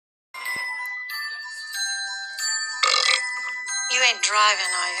You ain't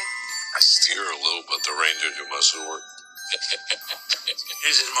driving, are you? I steer a little, but the ranger do most of the work.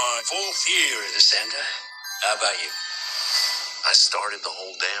 This is my 4th year as a Santa. How about you? I started the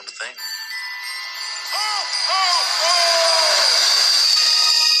whole damn thing.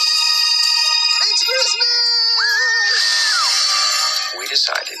 It's Christmas! We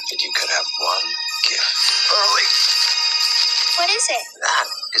decided that you could have one gift early. What is it? That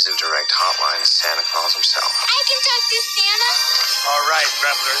is a direct hotline to Santa Claus himself. I can talk to Santa. All right,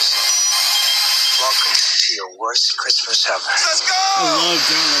 revelers. Welcome to your worst Christmas ever. Let's go! I love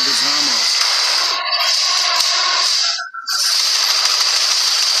John Leguizamo.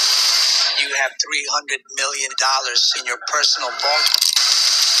 You have $300 million in your personal vault.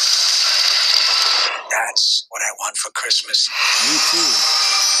 That's what I want for Christmas. Me too.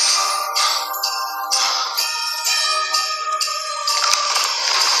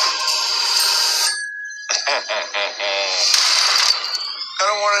 I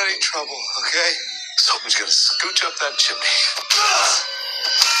don't want any trouble, okay? Someone's gonna scooch up that chimney. Yeah.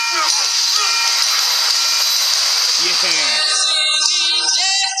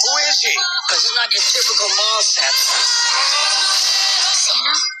 Who is he? This is not your typical mall set.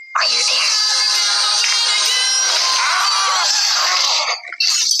 Santa, are you there?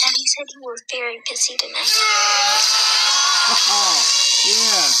 Daddy said you were very busy tonight. Oh,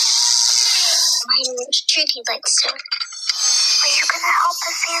 yeah. Writing which treat he likes to. Are you gonna help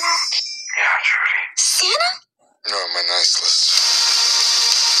us, Santa? Yeah, Trudy. Santa? You're on my nice list.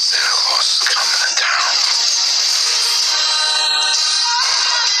 Santa Claus is coming to town.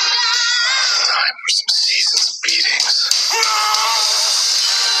 Time for some season's beatings.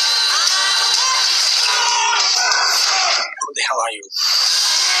 Who the hell are you?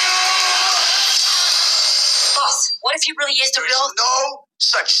 Boss, what if he really is the real... No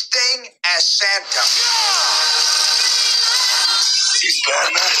such thing as Santa. These bad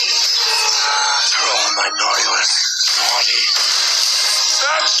men, they're all on my naughty list. Naughty.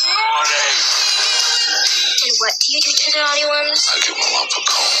 That's naughty! And what do you do to the naughty ones? I give them a lump of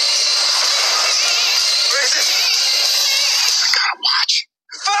coal. Where is it? I gotta watch.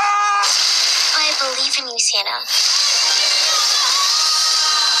 I believe in you, Santa.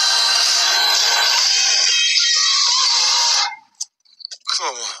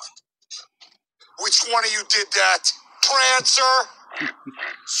 Come on. Which one of you did that? Prancer?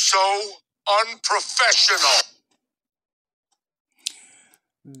 So unprofessional.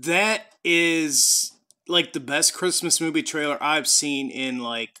 That is like the best Christmas movie trailer I've seen in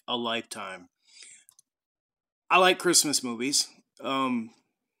like a lifetime. I like Christmas movies. But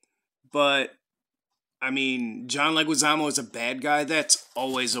I mean, John Leguizamo is a bad guy. That's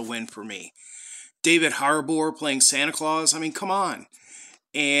always a win for me. David Harbour playing Santa Claus. I mean, come on.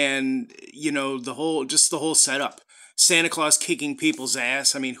 And you know, the whole setup. Santa Claus kicking people's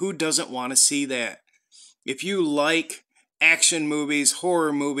ass. I mean, who doesn't want to see that? If you like action movies,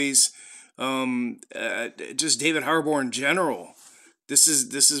 horror movies, just David Harbour in general, this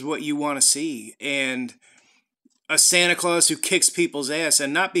is what you want to see. And a Santa Claus who kicks people's ass,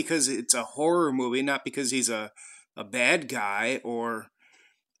 and not because it's a horror movie, not because he's a bad guy or,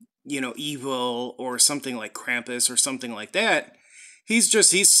 you know, evil or something like Krampus or something like that. He's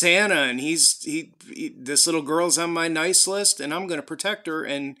Santa, and he this little girl's on my nice list, and I'm gonna protect her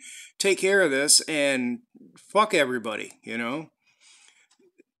and take care of this and fuck everybody, you know.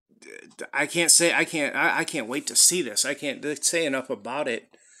 I can't wait to see this. I can't say enough about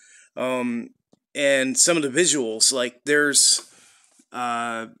it. And some of the visuals, like there's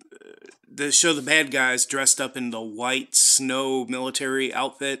they show the bad guys dressed up in the white snow military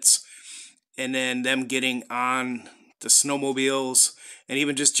outfits, and then them getting on the snowmobiles, and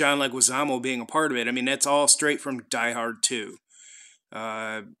even just John Leguizamo being a part of it. I mean, that's all straight from Die Hard 2.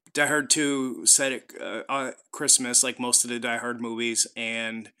 Die Hard 2 set at Christmas, like most of the Die Hard movies,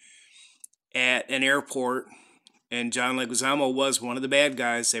 and at an airport, and John Leguizamo was one of the bad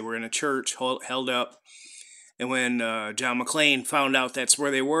guys. They were in a church held up, and when John McClane found out that's where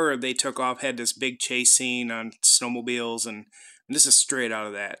they were, they took off, had this big chase scene on snowmobiles, and this is straight out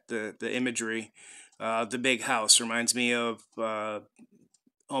of that, the imagery. The big house reminds me of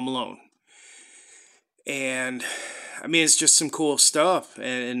Home Alone. And, I mean, it's just some cool stuff.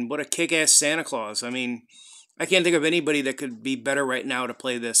 And what a kick-ass Santa Claus. I mean, I can't think of anybody that could be better right now to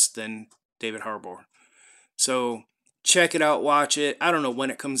play this than David Harbour. So, check it out, watch it. I don't know when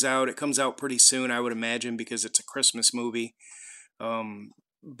it comes out. It comes out pretty soon, I would imagine, because it's a Christmas movie.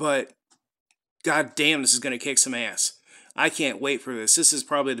 But, god damn, this is going to kick some ass. I can't wait for this. This is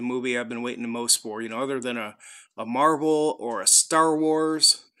probably the movie I've been waiting the most for, you know, other than a Marvel or a Star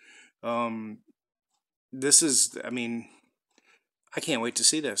Wars. This is, I mean, I can't wait to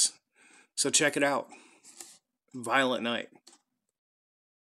see this. So check it out. Violent Night.